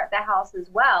 was there at the house as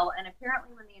well. And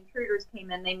apparently, when the intruders came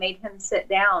in, they made him sit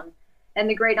down. And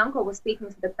the great uncle was speaking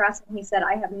to the press, and he said,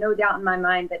 "I have no doubt in my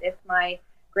mind that if my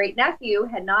great nephew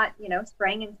had not,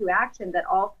 sprang into action, that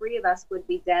all three of us would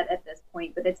be dead at this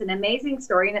point." But it's an amazing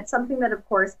story, and it's something that, of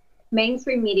course,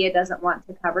 mainstream media doesn't want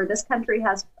to cover. This country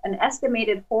has an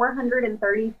estimated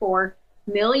 434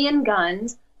 million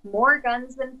guns, more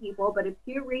guns than people, but a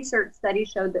Pew Research study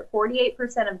showed that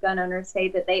 48% of gun owners say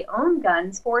that they own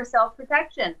guns for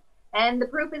self-protection. And the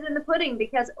proof is in the pudding,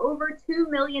 because over 2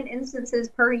 million instances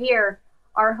per year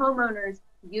are homeowners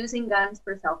using guns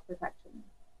for self-protection.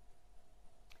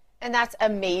 And that's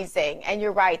amazing. And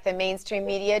you're right, the mainstream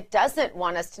media doesn't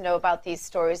want us to know about these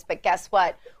stories, but guess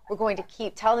what? We're going to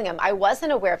keep telling them. I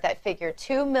wasn't aware of that figure,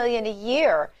 2 million a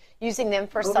year using them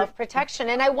for self-protection.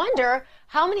 And I wonder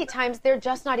how many times they're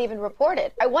just not even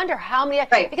reported. I wonder how many,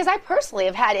 because I personally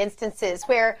have had instances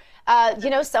where,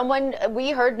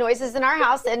 we heard noises in our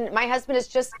house and my husband has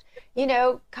just,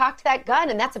 cocked that gun,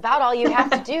 and that's about all you have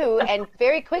to do. And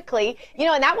very quickly,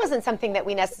 and that wasn't something that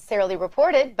we necessarily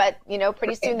reported, but,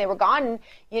 pretty soon they were gone.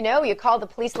 And, you call the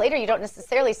police later, you don't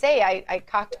necessarily say I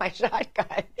cocked my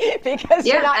shotgun because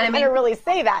you're not going to really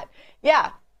say that.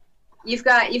 Yeah. You've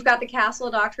got the Castle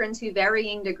Doctrine to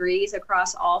varying degrees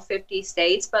across all 50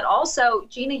 states, but also,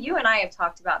 Gina, you and I have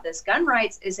talked about this. Gun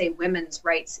rights is a women's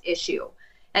rights issue.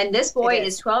 And this boy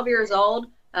is 12 years old,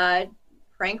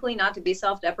 frankly, not to be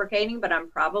self-deprecating, but I'm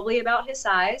probably about his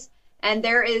size. And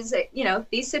there is,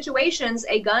 these situations,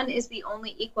 a gun is the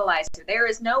only equalizer. There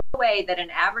is no way that an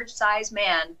average size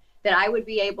man, that I would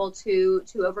be able to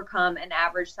overcome an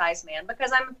average size man,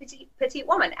 because I'm a petite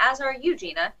woman, as are you,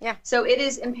 Gina. Yeah. So it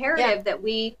is imperative that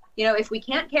we, if we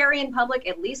can't carry in public,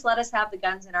 at least let us have the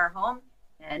guns in our home.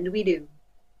 And we do.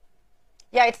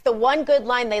 Yeah, it's the one good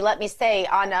line they let me say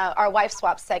on our wife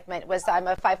swap segment was, I'm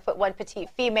a 5'1" petite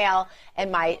female,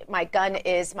 and my gun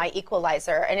is my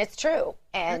equalizer, and it's true.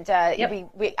 And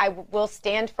I will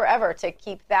stand forever to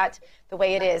keep that the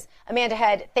way it is. Amanda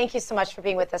Head, thank you so much for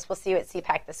being with us. We'll see you at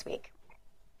CPAC this week.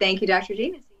 Thank you, Dr.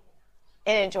 Gina.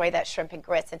 And enjoy that shrimp and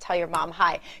grits, and tell your mom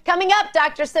hi. Coming up,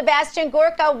 Dr. Sebastian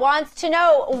Gorka wants to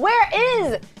know, where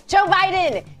is Joe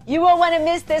Biden? You won't want to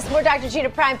miss this. More Dr. Gina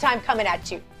Primetime coming at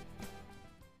you.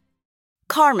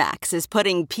 CarMax is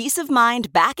putting peace of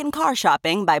mind back in car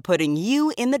shopping by putting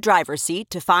you in the driver's seat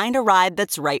to find a ride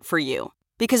that's right for you.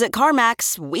 Because at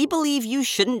CarMax, we believe you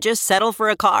shouldn't just settle for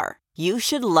a car. You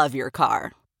should love your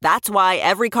car. That's why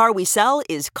every car we sell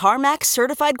is CarMax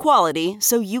certified quality,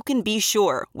 so you can be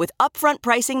sure with upfront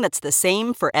pricing that's the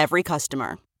same for every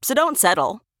customer. So don't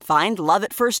settle. Find love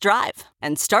at first drive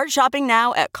and start shopping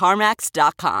now at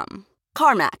CarMax.com.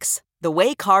 CarMax, the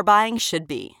way car buying should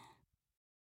be.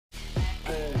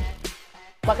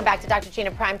 Welcome back to Dr. Gina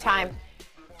Primetime.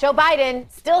 Joe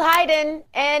Biden still hiding,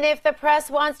 and if the press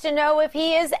wants to know if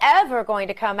he is ever going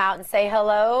to come out and say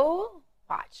hello,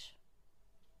 watch.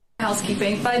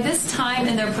 Housekeeping. By this time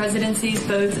in their presidencies,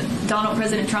 both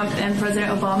President Trump and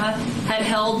President Obama had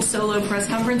held solo press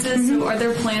conferences. So are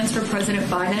there plans for President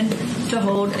Biden to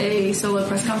hold a solo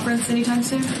press conference anytime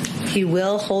soon? He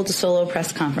will hold a solo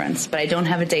press conference, but I don't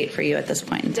have a date for you at this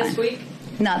point in time. This week?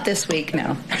 Not this week,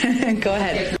 no. Go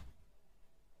ahead.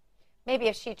 Maybe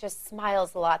if she just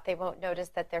smiles a lot, they won't notice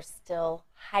that they're still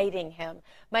hiding him.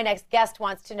 My next guest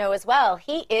wants to know as well.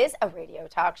 He is a radio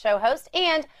talk show host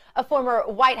and a former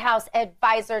White House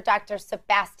advisor, Dr.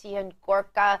 Sebastian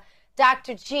Gorka.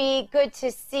 Dr. G, good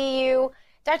to see you.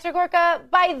 Dr. Gorka,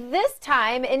 by this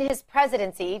time in his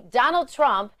presidency, Donald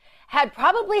Trump had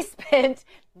probably spent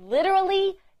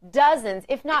literally dozens,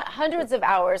 if not hundreds of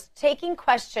hours taking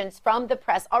questions from the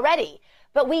press already.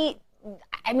 But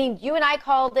you and I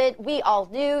called it. We all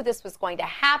knew this was going to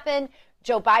happen.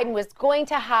 Joe Biden was going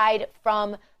to hide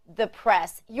from the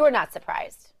press. You're not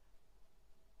surprised.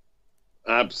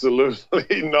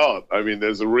 Absolutely not. I mean,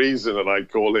 there's a reason that I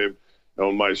call him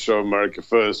on my show, America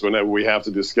First. Whenever we have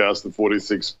to discuss the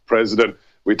 46th president,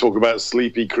 we talk about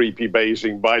sleepy, creepy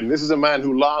Beijing Biden. This is a man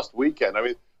who last weekend,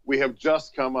 we have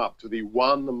just come up to the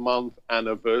 1 month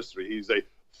anniversary. He's a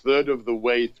third of the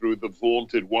way through the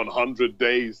vaunted 100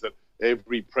 days that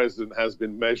every president has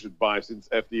been measured by since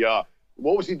FDR.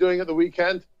 What was he doing at the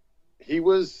weekend? He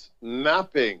was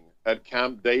napping at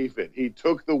Camp David. He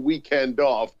took the weekend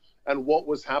off. And what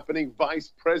was happening?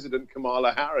 Vice President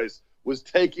Kamala Harris was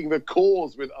taking the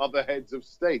calls with other heads of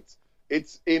states.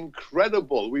 It's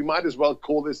incredible. We might as well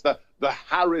call this the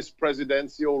Harris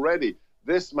presidency already.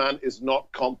 This man is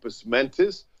not compos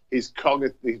mentis. He's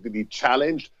cognitively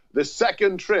challenged. The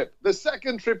second trip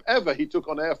ever he took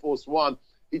on Air Force One,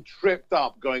 he tripped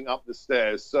up going up the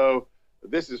stairs. So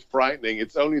this is frightening.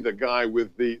 It's only the guy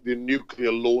with the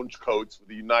nuclear launch codes for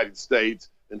the United States,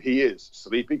 and he is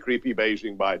sleepy, creepy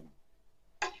Beijing Biden.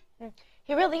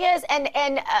 He really is.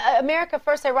 And America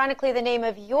First, ironically, the name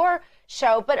of your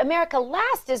show, but America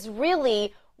Last is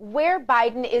really where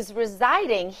Biden is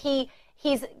residing.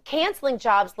 He's canceling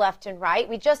jobs left and right.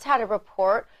 We just had a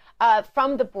report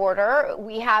from the border.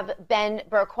 We have Ben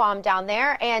Berquam down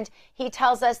there, and he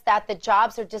tells us that the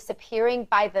jobs are disappearing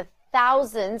by the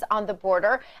thousands on the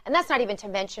border. And that's not even to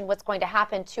mention what's going to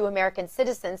happen to American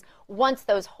citizens once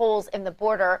those holes in the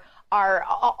border are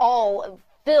all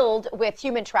filled with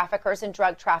human traffickers and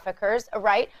drug traffickers,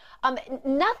 right?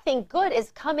 Nothing good is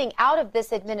coming out of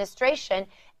this administration,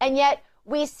 and yet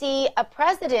we see a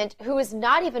president who is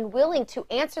not even willing to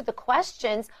answer the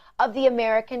questions of the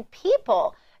American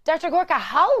people. Dr. Gorka,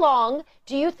 how long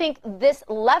do you think this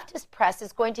leftist press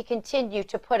is going to continue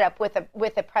to put up with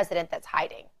a president that's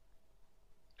hiding?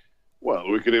 Well,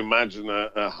 we could imagine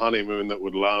a honeymoon that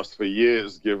would last for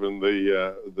years, given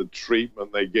the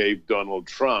treatment they gave Donald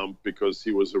Trump because he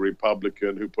was a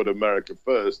Republican who put America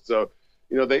first. So,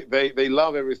 they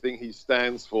love everything he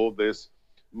stands for, this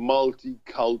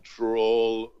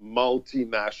multicultural,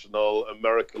 multinational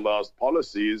America Last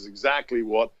policy is exactly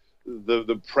what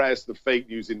the press, the fake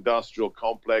news industrial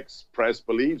complex press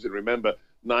believes in. Remember,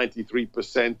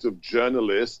 93% of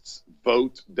journalists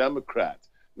vote Democrat.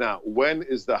 Now, when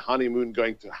is the honeymoon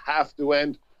going to have to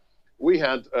end? We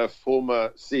had a former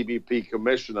CBP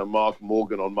commissioner, Mark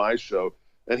Morgan, on my show,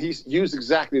 and he used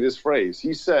exactly this phrase.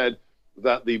 He said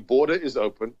that the border is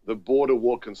open, the border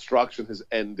wall construction has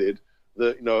ended,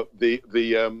 the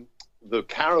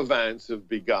caravans have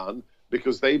begun,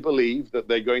 because they believe that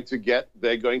they're going to get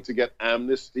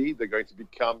amnesty, they're going to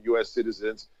become U.S.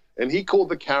 citizens. And he called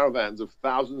the caravans of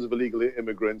thousands of illegal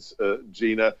immigrants,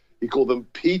 Gina, he called them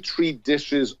petri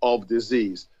dishes of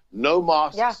disease. No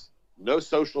masks, no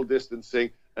social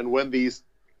distancing. And when these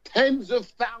tens of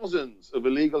thousands of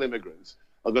illegal immigrants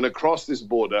are going to cross this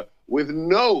border with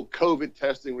no COVID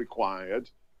testing required,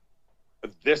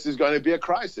 this is going to be a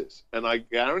crisis. And I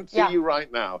guarantee you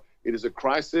right now, it is a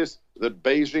crisis that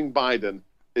Beijing Biden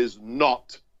is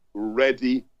not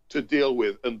ready to deal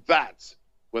with. And that's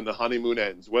when the honeymoon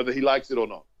ends, whether he likes it or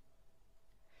not.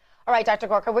 All right, Dr.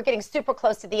 Gorka, we're getting super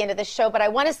close to the end of the show, but I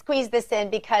want to squeeze this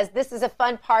in because this is a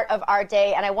fun part of our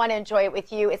day, and I want to enjoy it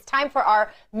with you. It's time for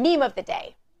our meme of the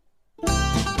day.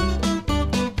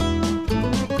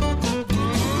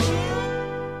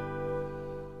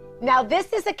 Now,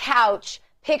 this is a couch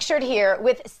pictured here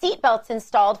with seatbelts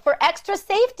installed for extra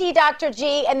safety, Dr.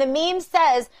 G. And the meme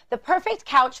says, the perfect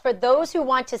couch for those who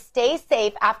want to stay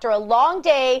safe after a long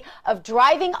day of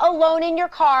driving alone in your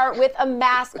car with a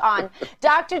mask on.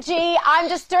 Dr. G, I'm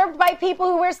disturbed by people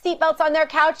who wear seatbelts on their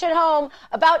couch at home.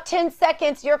 About 10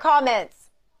 seconds, your comments.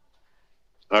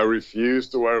 I refuse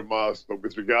to wear a mask, but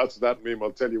with regards to that meme,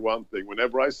 I'll tell you one thing.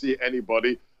 Whenever I see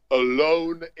anybody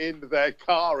alone in their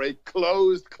car, a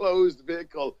closed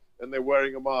vehicle, and they're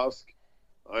wearing a mask,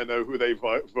 I know who they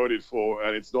voted for,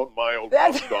 and it's not my old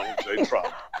friend Donald J.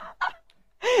 Trump.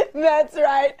 That's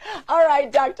right. All right,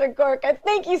 Dr. Gorka,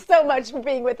 thank you so much for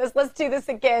being with us. Let's do this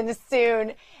again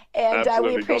soon, and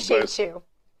we appreciate you.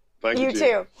 Thank you. You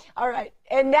too. All right,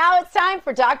 and now it's time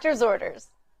for Doctor's Orders.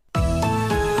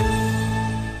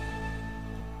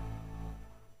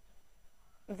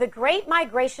 The great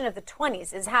migration of the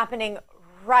 20s is happening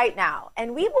right now,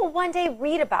 and we will one day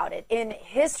read about it in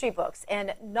history books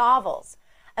and novels.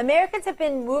 Americans have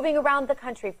been moving around the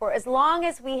country for as long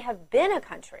as we have been a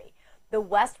country. The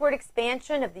westward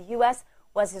expansion of the U.S.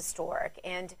 was historic,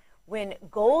 and when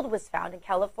gold was found in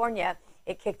California,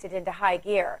 it kicked it into high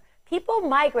gear. People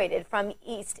migrated from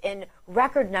east in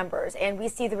record numbers, and we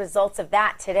see the results of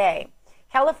that today.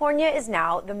 California is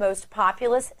now the most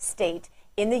populous state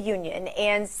in the Union,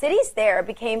 and cities there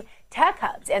became tech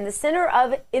hubs and the center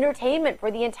of entertainment for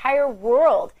the entire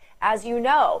world, as you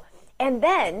know. And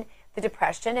then the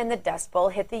Depression and the Dust Bowl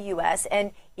hit the U.S.,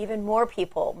 and even more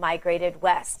people migrated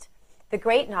west. The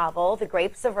great novel, The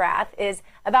Grapes of Wrath, is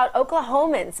about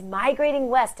Oklahomans migrating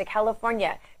west to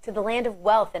California, to the land of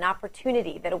wealth and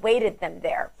opportunity that awaited them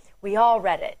there. We all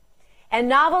read it. And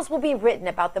novels will be written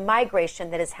about the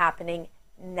migration that is happening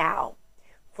now.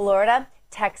 Florida,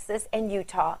 Texas, and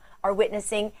Utah are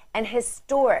witnessing an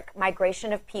historic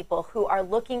migration of people who are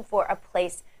looking for a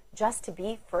place just to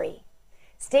be free.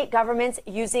 State governments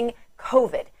using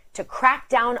COVID to crack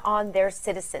down on their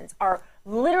citizens are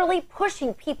literally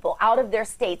pushing people out of their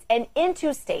states and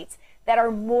into states that are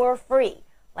more free,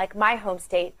 like my home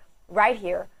state right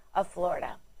here of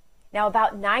Florida. Now,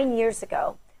 about 9 years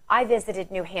ago, I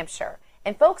visited New Hampshire,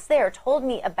 and folks there told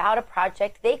me about a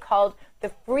project they called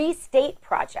the Free State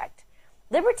Project.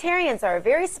 Libertarians are a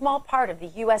very small part of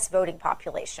the U.S. voting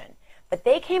population, but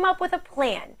they came up with a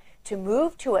plan to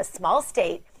move to a small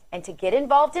state and to get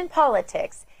involved in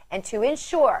politics and to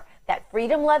ensure that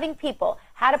freedom-loving people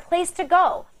had a place to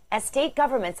go as state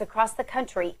governments across the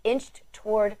country inched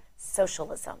toward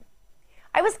socialism.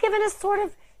 I was given a sort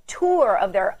of tour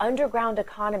of their underground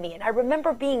economy, and I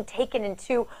remember being taken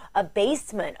into a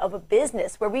basement of a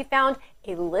business where we found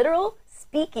a literal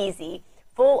speakeasy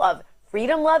full of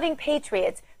freedom-loving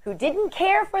patriots who didn't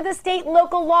care for the state and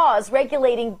local laws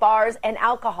regulating bars and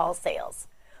alcohol sales.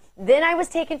 Then I was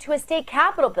taken to a state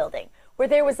capitol building where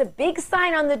there was a big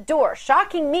sign on the door,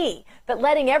 shocking me, but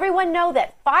letting everyone know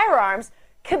that firearms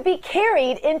could be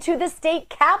carried into the state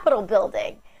capitol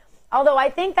building. Although I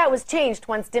think that was changed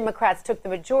once Democrats took the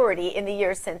majority in the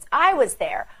years since I was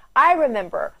there. I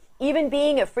remember, even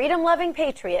being a freedom-loving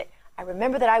patriot, I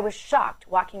remember that I was shocked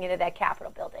walking into that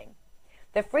capitol building.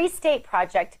 The Free State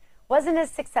Project wasn't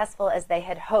as successful as they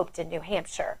had hoped in New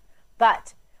Hampshire,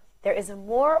 but there is a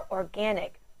more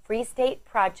organic Free State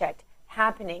Project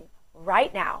happening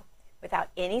right now without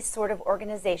any sort of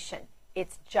organization.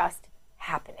 It's just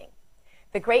happening.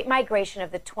 The Great Migration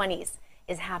of the 20s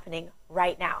is happening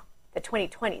right now, the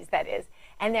 2020s that is,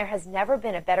 and there has never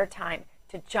been a better time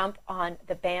to jump on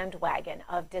the bandwagon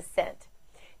of dissent.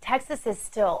 Texas is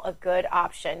still a good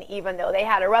option, even though they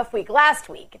had a rough week last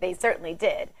week. They certainly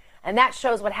did. And that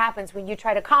shows what happens when you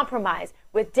try to compromise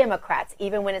with Democrats,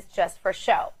 even when it's just for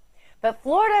show. But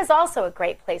Florida is also a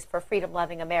great place for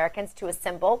freedom-loving Americans to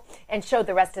assemble and show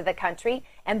the rest of the country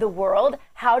and the world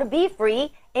how to be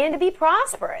free and to be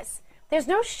prosperous. There's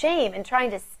no shame in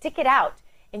trying to stick it out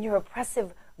in your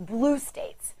oppressive blue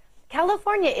states.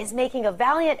 California is making a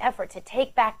valiant effort to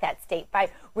take back that state by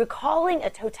recalling a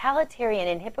totalitarian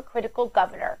and hypocritical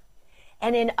governor.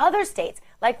 And in other states,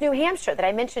 like New Hampshire that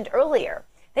I mentioned earlier,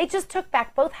 they just took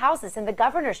back both houses in the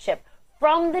governorship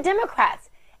from the Democrats.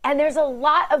 And there's a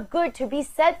lot of good to be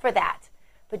said for that.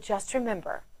 But just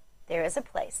remember, there is a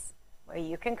place where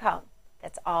you can come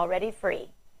that's already free.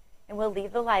 And we'll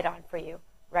leave the light on for you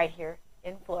right here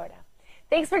in Florida.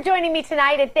 Thanks for joining me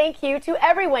tonight, and thank you to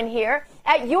everyone here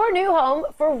at your new home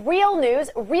for Real News,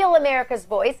 Real America's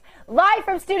Voice. Live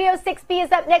from Studio 6B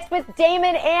is up next with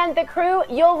Damon and the crew.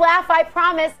 You'll laugh, I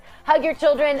promise. Hug your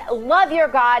children, love your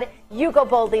God. You go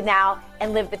boldly now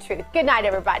and live the truth. Good night,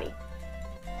 everybody.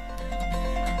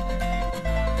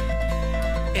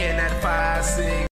 In that 5-6